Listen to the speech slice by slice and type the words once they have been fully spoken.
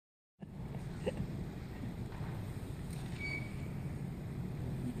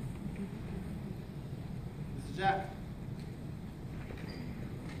Jack.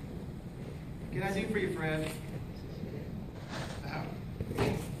 What can I do for you, Fred?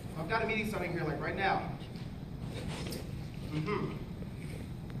 I've got a meeting starting here, like right now.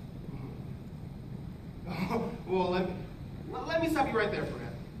 Well, let me stop you right there,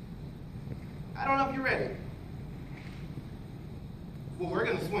 Fred. I don't know if you're ready. Well, we're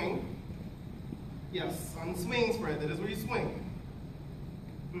gonna swing. Yes, on swings, Fred, that is where you swing.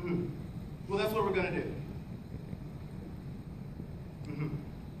 Well, that's what we're gonna do.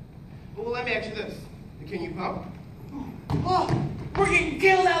 Well, let me ask you this. Can you pump? Oh, we're getting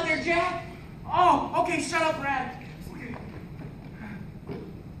killed out there, Jack. Oh, okay, shut up, Brad. Okay.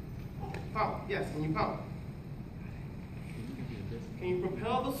 Pump, yes, can you pump? Can you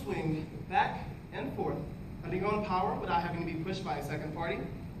propel the swing back and forth, letting on power without having to be pushed by a second party?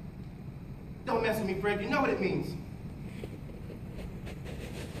 Don't mess with me, Fred, you know what it means.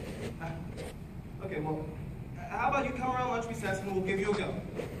 Okay, well, how about you come around lunch recess and we'll give you a go.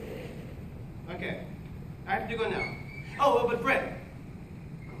 Okay, I have to go now. Oh, but Fred,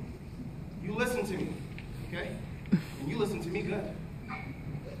 you listen to me, okay? And you listen to me good.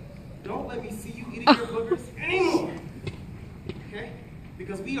 Don't let me see you eating your boogers anymore, okay?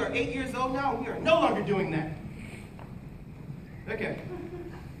 Because we are 8 years old now, and we are no longer doing that. Okay.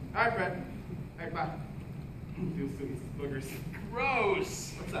 All right, Fred. All right, bye. Feel silly boogers.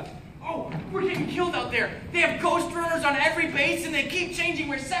 Gross. What's up? Oh, we're getting killed out there. They have ghost runners on every base, and they keep changing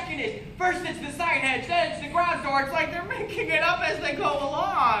where second is. First it's the side hedge, then it's the garage door. It's like they're making it up as they go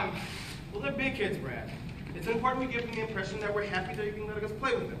along. Well, they're big kids, Brad. It's important we give them the impression that we're happy that you can let us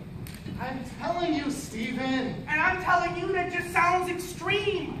play with them. I'm telling you, Steven. And I'm telling you, that just sounds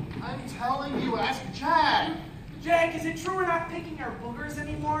extreme. I'm telling you, ask Jack. Jack, is it true we're not picking our boogers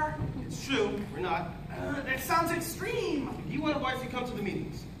anymore? It's true, we're not. That sounds extreme. If you want advice, you come to the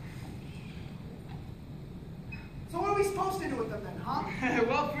meetings. So what are we supposed to do with them then, huh?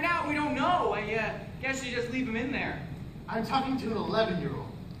 Well, for now, we don't know. I guess you just leave them in there. I'm talking to an 11-year-old.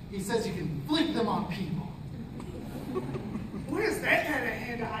 He says you can flick them on people. What is that kind of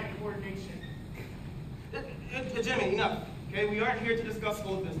hand-to-eye coordination? Jimmy, enough. Okay, we aren't here to discuss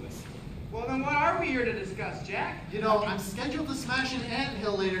old business. Well, then what are we here to discuss, Jack? You know, I'm scheduled to smash an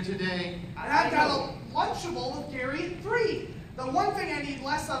anthill later today. And I've got a Lunchable with Gary at 3. The one thing I need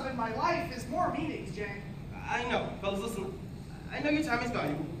less of in my life is more meetings, Jack. I know, fellas, listen. I know your time is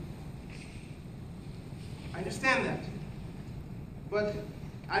valuable. I understand that. But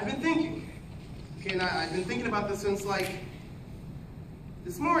I've been thinking. Okay, and I've been thinking about this since, like,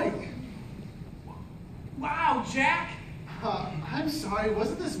 this morning. Wow, Jack! I'm sorry,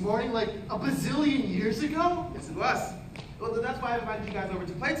 wasn't this morning like a bazillion years ago? Yes, it was. Well, that's why I invited you guys over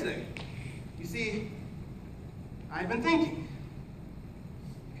to play today. You see, I've been thinking.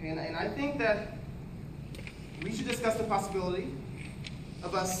 Okay, and I think that we should discuss the possibility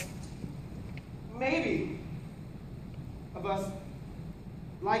of us, maybe, of us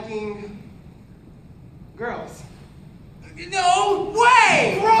liking girls. No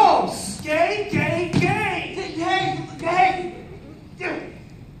way! Gross! Gay, gay, gay! Gay! Gay!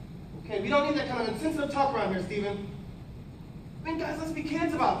 Okay, we don't need that kind of insensitive talk around here, Steven. I mean, guys, let's be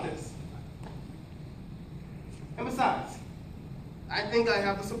kids about this. And besides, I think I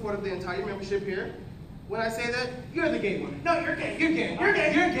have the support of the entire membership here when I say that you're the gay one. No, you're gay. You're gay. You're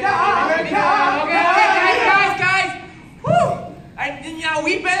gay. You're gay. Guys. Whew!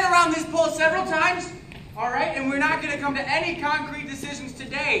 We've been around this pole several times, all right, and we're not going to come to any concrete decisions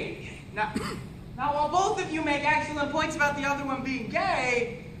today. Now, while both of you make excellent points about the other one being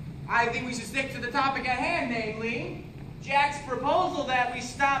gay, I think we should stick to the topic at hand, namely Jack's proposal that we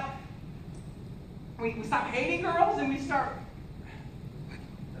stop hating girls and we start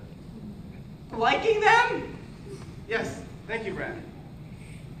liking them? Yes, thank you, Brad.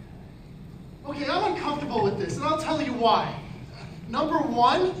 Okay, I'm uncomfortable with this, and I'll tell you why. Number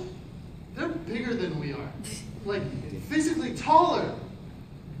one, they're bigger than we are. Like, physically taller.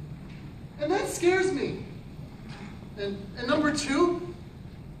 And that scares me. And number two,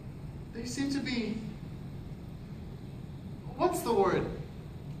 they seem to be, what's the word?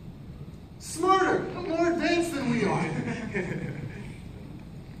 Smarter, more advanced than we are.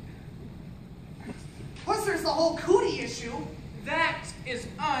 Plus there's the whole cootie issue. That is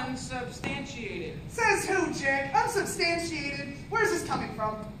unsubstantiated. Says who, Jack? Unsubstantiated. Where's this coming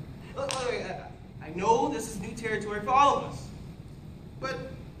from? Look, I know this is new territory for all of us. But,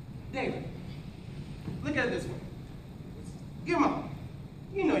 David, look at it this way. Your mom.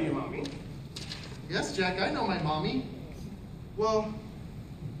 You know your mommy. Yes, Jack, I know my mommy. Well,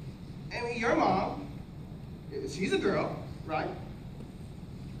 I mean, your mom, she's a girl, right?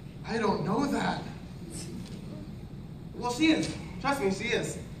 I don't know that. Well, she is. Trust me, she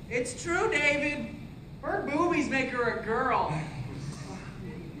is. It's true, David. Her boobies make her a girl.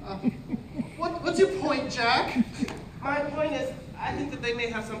 What's your point, Jack? My point is, I think that they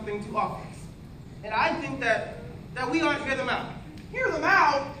may have something to offer us. And I think that we ought to hear them out. Hear them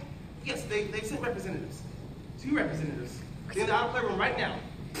out. Yes, they've sent representatives. 2 representatives. They're in the outer playroom right now.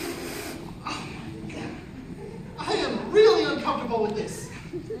 I am really uncomfortable with this.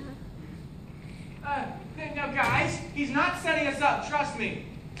 Now, guys, he's not setting us up, trust me.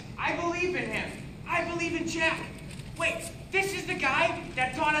 I believe in him. I believe in Jack. Wait, this is the guy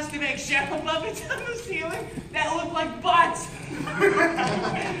that taught us to make shadow puppets on the ceiling that look like butts.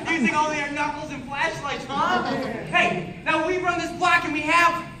 Using only our knuckles and flashlights, huh? Hey, now we run this block and we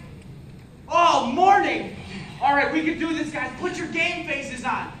have all morning. All right, we can do this, guys. Put your game faces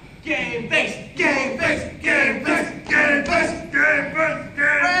on. Game face, game face, game face, game face, game face, game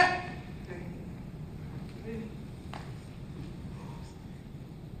face.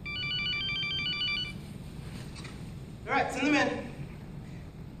 All right, send them in.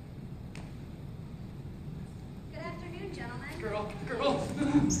 Good afternoon, gentlemen. Girl.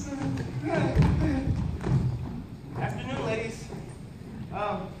 Afternoon, ladies.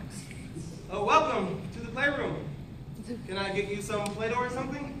 Welcome to the playroom. Can I get you some Play-Doh or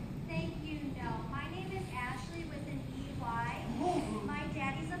something? Thank you, no. My name is Ashley with an EY. My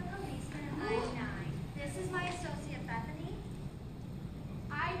daddy's a policeman and I'm 9. This is my associate, Bethany.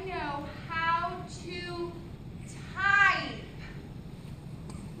 I know how to type.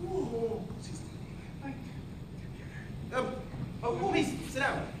 Ooh. Please, sit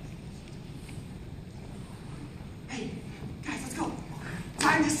down. Hey, guys, let's go.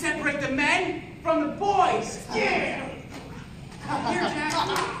 Time to separate the men from the boys. Yeah. Here, Jack.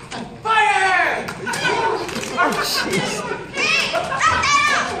 Fire!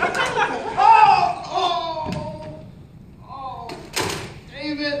 Oh,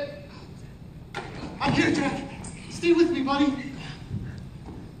 David. I'm here, Jack. Stay with me, buddy.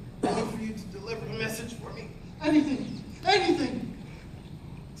 I need for you to deliver a message for me. Anything.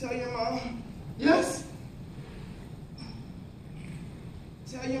 Tell your mom. Yes?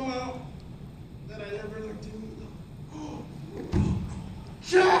 Tell your mom that I never looked in you.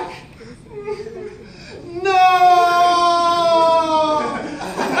 Jack! No!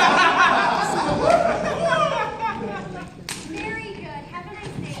 Very good. Have a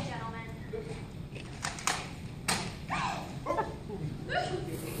nice day, gentlemen.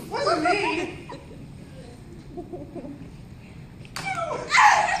 Wasn't me.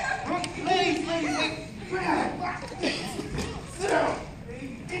 Ladies, wait. Sit down.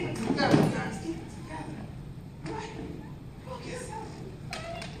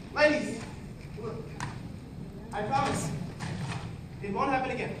 Ladies, look, I promise it won't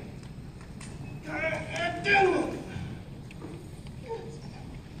happen again.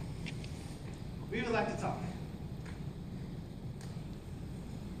 We would like to talk.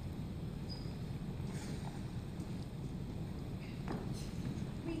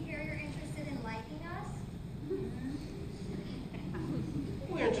 We hear you're interested in liking us.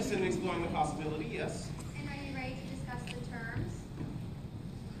 We're interested in exploring the possibility, yes. And are you ready to discuss the terms?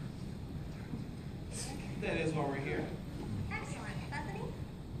 That is why we're here. Excellent. Bethany?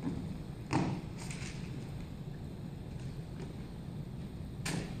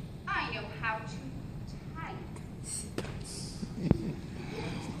 I know how to type.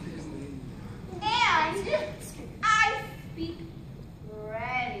 And I speak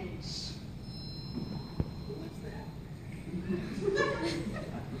French.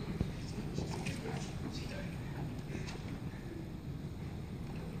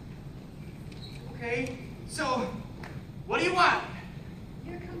 Okay, so what do you want?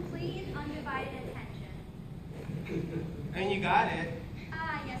 Your complete, undivided attention. And you got it.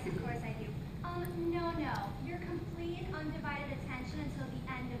 Ah, yes, of course I do. No. Your complete, undivided attention until the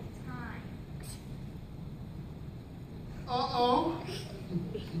end of time. Uh-oh.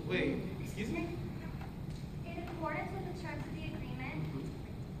 Wait, excuse me? In accordance with the terms of the agreement,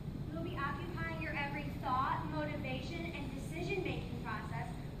 we will be occupying your every thought, motivation, and decision-making process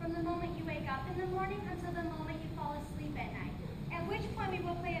from the moment you wake up in the morning until the moment you fall asleep at night. At which point we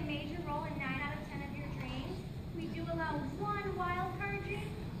will play a major role in 9 out of 10 of your dreams. We do allow one wild card dream,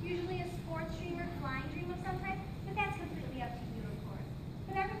 usually a sports dream or flying dream of some type, but that's completely up to you, of course.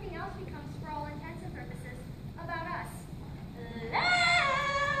 But everything else becomes, for all intents and purposes, about us.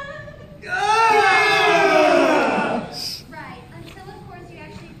 Right, until of course you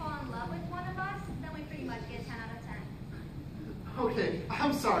actually fall in love with one of us, then we pretty much get 10 out of 10. Okay,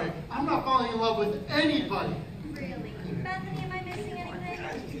 I'm sorry. I'm not falling in love with anybody. Really? Bethany, am I missing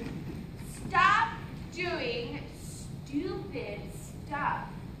anything? Stop doing stupid stuff.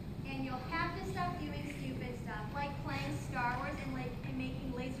 And you'll have to stop doing stupid stuff, like playing Star Wars and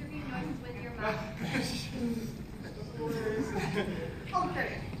making laser beam noises with your mouth.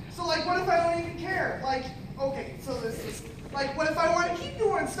 Okay, so like what if I don't even care? Like, okay, so this is, like what if I want to keep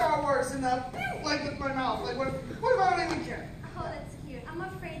doing Star Wars and like with my mouth? Like what if I don't even care? Oh, that's cute. I'm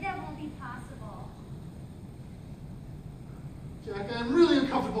afraid that won't be possible. Jack, I'm really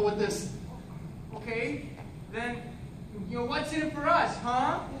uncomfortable with this. Okay, then, what's in it for us,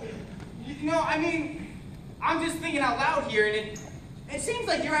 huh? I mean, I'm just thinking out loud here, and it seems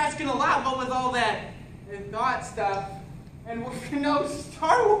like you're asking a lot, but with all that thought stuff, and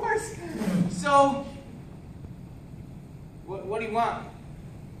Star Wars. So, what do you want?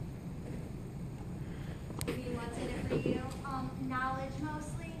 You mean what's in it for you? Knowledge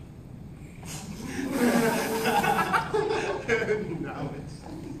mostly. Knowledge.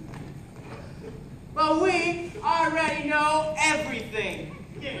 Well, we already know everything.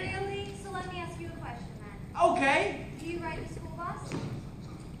 Really? So let me ask you a question then. Okay. Do you ride the school bus?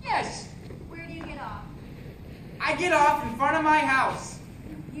 Yes. Where do you get off? I get off in front of my house.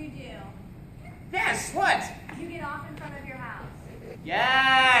 You do. Yes, what? You get off in front of your house.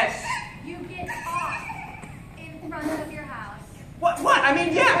 Yes. You get off in front of your house. What? I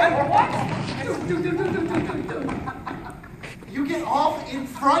mean, yeah, what? You get off in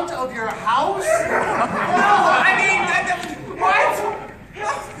front of your house? No, I mean, what?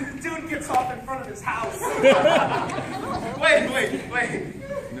 Dude gets off in front of his house. Wait.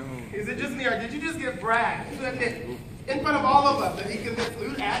 No. Is it just me, or did you just get Brad in front of all of us that he commits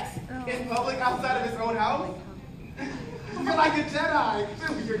lewd acts in public outside of his own house? You're like a Jedi.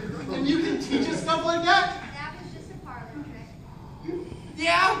 And you can teach us stuff like that? That was just a parlor trick.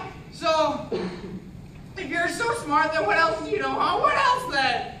 Yeah? So, if you're so smart, then what else do you know, huh? What else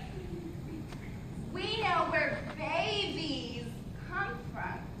then? We know where babies come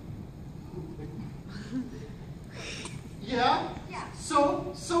from. Yeah? Yeah.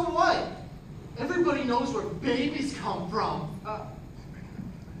 So what? Everybody knows where babies come from.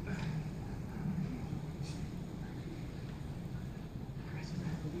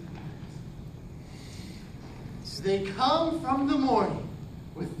 They come from the morning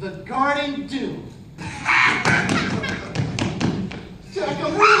with the garden dew. Jack,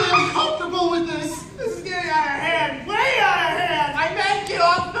 I'm really uncomfortable with this. This is getting out of hand, way out of hand. I meant get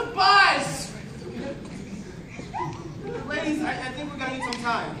off the bus. Ladies, I think we're gonna need some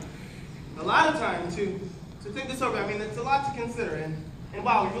time. A lot of time to think this over. I mean, it's a lot to consider, and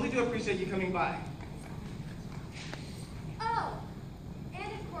wow, we really do appreciate you coming by. Oh,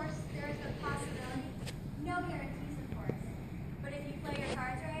 and of course, there is the possibility, no guarantees of course, but if you play your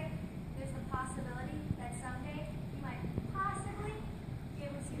cards right, there's the possibility that someday you might possibly be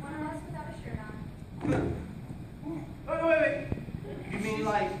able to see one of us without a shirt on. Wait. You mean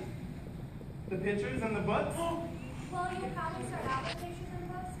like the pictures and the butts? Well, you probably start out with pictures and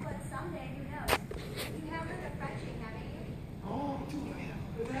books, but someday, who knows? You have heard of Frenching, haven't you?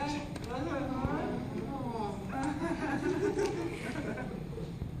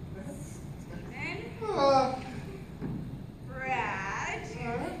 Oh, Brad,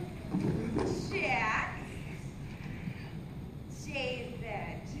 Jack, David.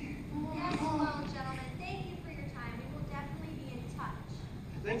 Yes, well, gentlemen, thank you for your time. We will definitely be in touch.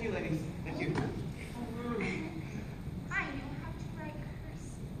 Thank you, ladies. Thank you. I know how to write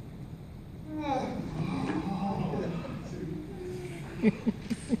cursive.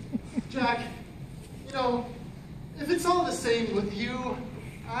 Jack, if it's all the same with you,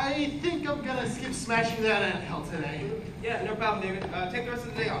 I think I'm gonna skip smashing that anthill today. Yeah, no problem, David. Take the rest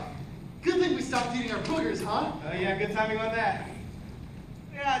of the day off. Good thing we stopped eating our boogers, huh? Yeah, good timing on that.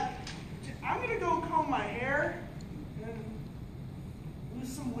 Yeah, I'm gonna go comb my hair and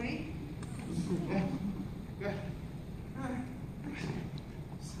lose some weight. Good.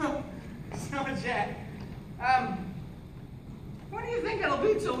 So, Jack, when do you think it'll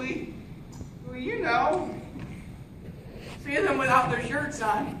be till we see them without their shirts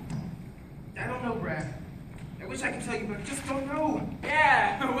on? I don't know, Brad. I wish I could tell you, but I just don't know.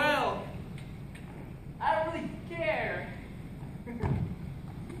 Yeah, well, I don't really care.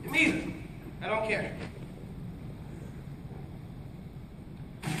 Me either. I don't care.